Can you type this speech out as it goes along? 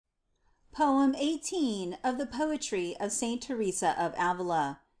Poem 18 of the Poetry of St Teresa of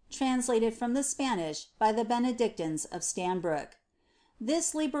Avila, translated from the Spanish by the Benedictines of Stanbrook.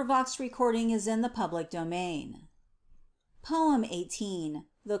 This recording is in the public domain. Poem 18.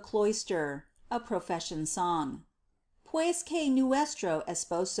 The Cloister, a Profession Song. Pues que nuestro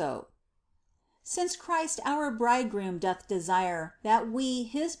esposo. Since Christ our bridegroom doth desire that we,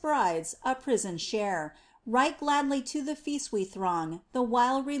 his brides, a prison share, right gladly to the feast we throng, the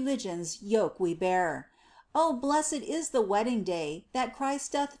while religion's yoke we bear. Oh, blessed is the wedding day that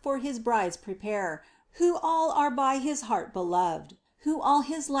Christ doth for his brides prepare, who all are by his heart beloved, who all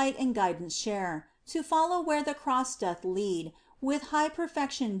his light and guidance share. To follow where the cross doth lead, with high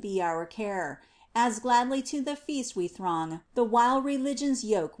perfection be our care, as gladly to the feast we throng, the while religion's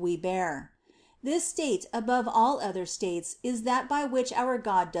yoke we bear. This state above all other states is that by which our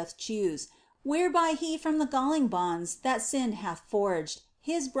God doth choose, whereby he from the galling bonds that sin hath forged,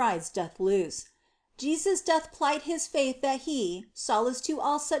 his brides doth loose. Jesus doth plight his faith that he solace to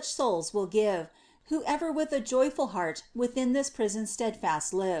all such souls will give, who ever with a joyful heart within this prison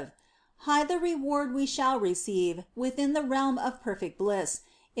steadfast live. High the reward we shall receive within the realm of perfect bliss,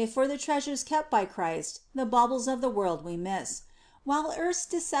 if for the treasures kept by Christ the baubles of the world we miss. While earth's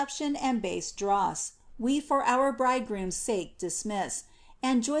deception and base dross we for our bridegroom's sake dismiss,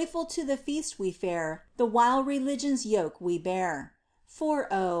 and joyful to the feast we fare, the while religion's yoke we bear. For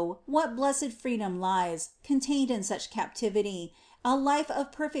oh, what blessed freedom lies contained in such captivity, a life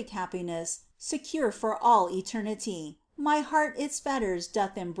of perfect happiness, secure for all eternity! My heart its fetters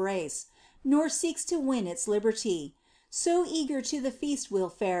doth embrace, nor seeks to win its liberty. So eager to the feast we'll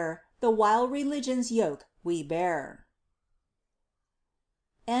fare, the while religion's yoke we bear.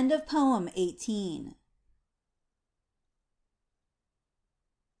 End of Poem 18.